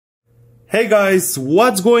Hey guys,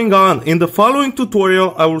 what's going on? In the following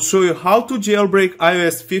tutorial, I will show you how to jailbreak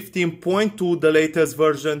iOS 15.2, the latest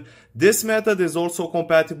version. This method is also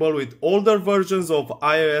compatible with older versions of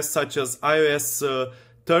iOS such as iOS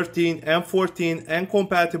 13 and 14 and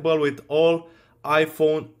compatible with all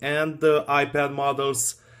iPhone and iPad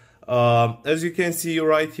models. As you can see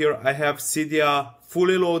right here, I have Cydia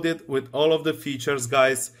fully loaded with all of the features,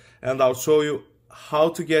 guys, and I'll show you how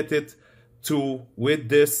to get it with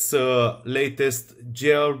this latest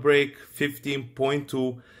jailbreak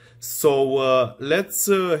 15.2. So let's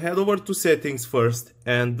head over to settings first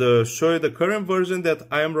and show you the current version that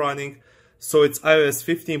I am running. So it's iOS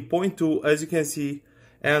 15.2, as you can see.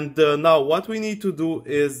 And now what we need to do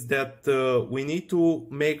is that we need to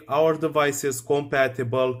make our devices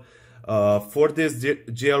compatible for this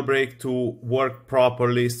jailbreak to work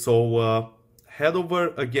properly. So head over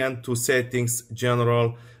again to settings,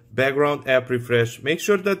 general, background app refresh, make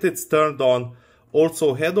sure that it's turned on.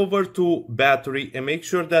 Also head over to battery and make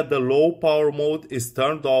sure that the low power mode is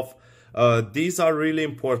turned off. These are really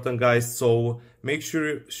important, guys, so make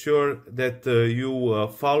sure that you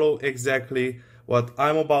follow exactly what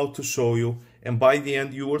I'm about to show you, and by the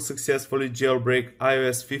end you will successfully jailbreak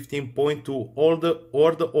iOS 15.2 or the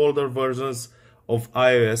older versions of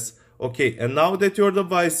iOS. Okay, and now that your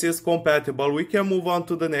device is compatible, we can move on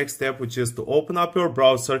to the next step, which is to open up your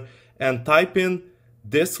browser and type in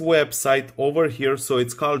this website over here. So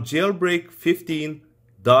it's called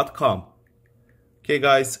jailbreak15.com. Okay,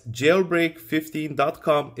 guys,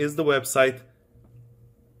 jailbreak15.com is the website.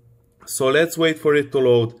 So let's wait for it to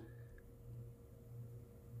load.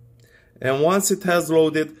 And once it has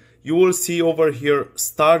loaded, you will see over here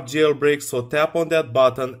start jailbreak, so tap on that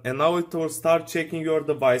button and now it will start checking your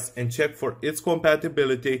device and check for its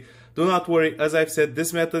compatibility. Do not worry, as I've said,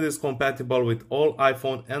 this method is compatible with all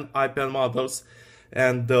iPhone and iPad models,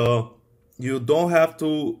 and you don't have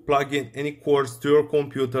to plug in any cords to your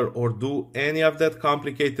computer or do any of that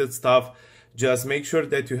complicated stuff. Just make sure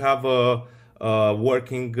that you have a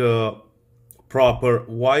working proper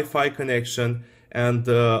Wi-Fi connection and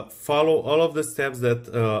follow all of the steps that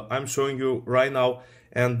I'm showing you right now,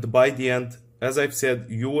 and by the end, as I've said,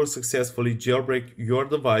 you will successfully jailbreak your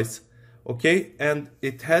device. Okay, and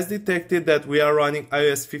it has detected that we are running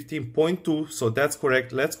iOS 15.2, so that's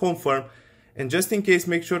correct. Let's confirm, and just in case,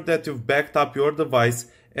 make sure that you've backed up your device,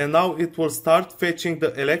 and now it will start fetching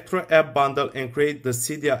the Electro app bundle and create the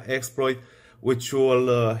Cydia exploit, which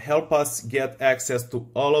will help us get access to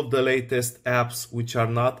all of the latest apps which are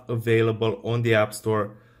not available on the App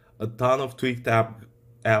Store. A ton of tweaked app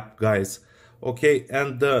guys. Okay,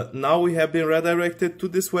 and now we have been redirected to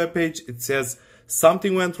this webpage. It says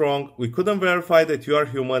something went wrong. We couldn't verify that you are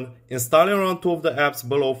human. Installing around 2 of the apps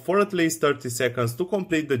below for at least 30 seconds to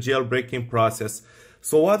complete the jailbreaking process.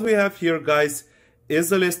 So what we have here, guys,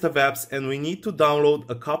 is a list of apps, and we need to download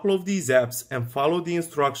a couple of these apps and follow the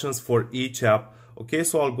instructions for each app. Okay,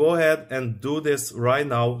 so I'll go ahead and do this right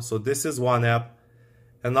now. So this is one app,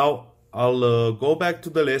 and now I'll go back to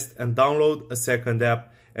the list and download a second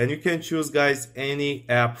app, and you can choose, guys, any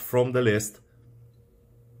app from the list.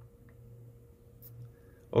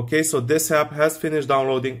 Okay, so this app has finished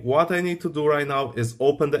downloading. What I need to do right now is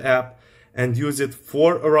open the app and use it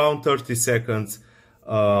for around 30 seconds.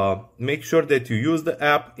 Make sure that you use the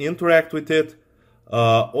app, interact with it.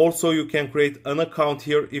 Also, you can create an account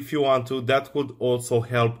here if you want to. That could also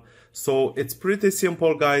help. So it's pretty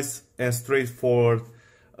simple, guys, and straightforward.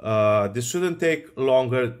 This shouldn't take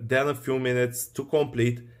longer than a few minutes to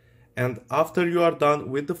complete. And after you are done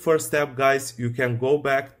with the first app, guys, you can go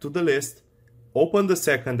back to the list, open the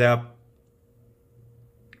second app.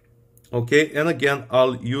 Okay, and again,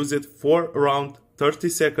 I'll use it for around 30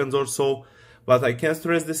 seconds or so. But I can't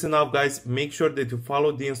stress this enough, guys. Make sure that you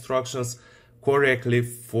follow the instructions correctly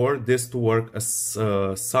for this to work, as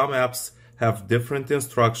some apps have different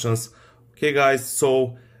instructions. Okay, guys,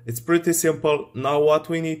 so it's pretty simple. Now what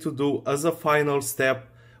we need to do as a final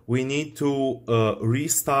step, we need to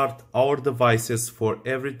restart our devices for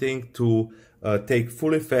everything to take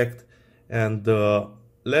full effect, and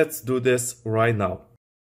let's do this right now.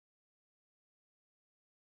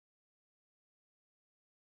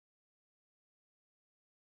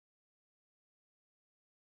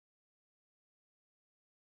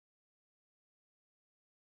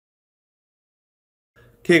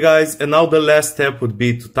 Okay, guys, and now the last step would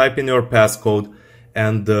be to type in your passcode,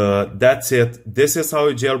 and that's it. This is how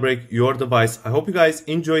you jailbreak your device. I hope you guys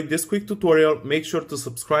enjoyed this quick tutorial. Make sure to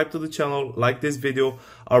subscribe to the channel, like this video.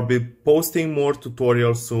 I'll be posting more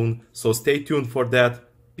tutorials soon, so stay tuned for that.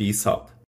 Peace out.